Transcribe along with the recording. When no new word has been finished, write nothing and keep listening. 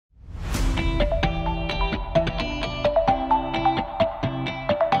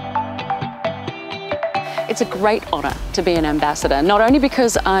It's a great honour to be an ambassador, not only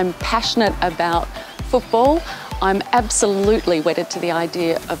because I'm passionate about football, I'm absolutely wedded to the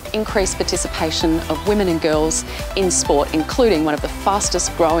idea of increased participation of women and girls in sport, including one of the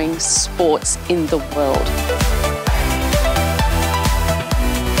fastest growing sports in the world.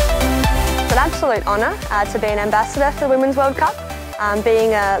 It's an absolute honour to be an ambassador for the Women's World Cup.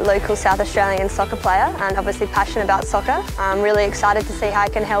 Being a local South Australian soccer player and obviously passionate about soccer, I'm really excited to see how I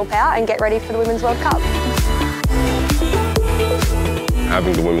can help out and get ready for the Women's World Cup.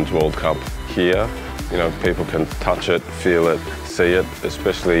 Having the Women's World Cup here, you know, people can touch it, feel it, see it,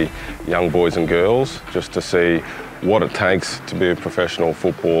 especially young boys and girls, just to see what it takes to be a professional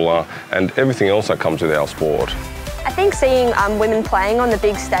footballer and everything else that comes with our sport. I think seeing women playing on the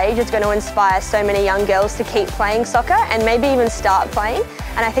big stage is going to inspire so many young girls to keep playing soccer and maybe even start playing.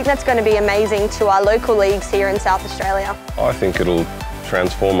 And I think that's going to be amazing to our local leagues here in South Australia. I think it'll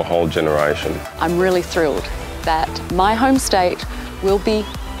transform a whole generation. I'm really thrilled that my home state will be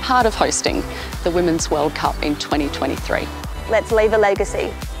part of hosting the Women's World Cup in 2023. Let's leave a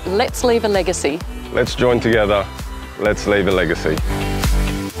legacy. Let's leave a legacy. Let's join together. Let's leave a legacy.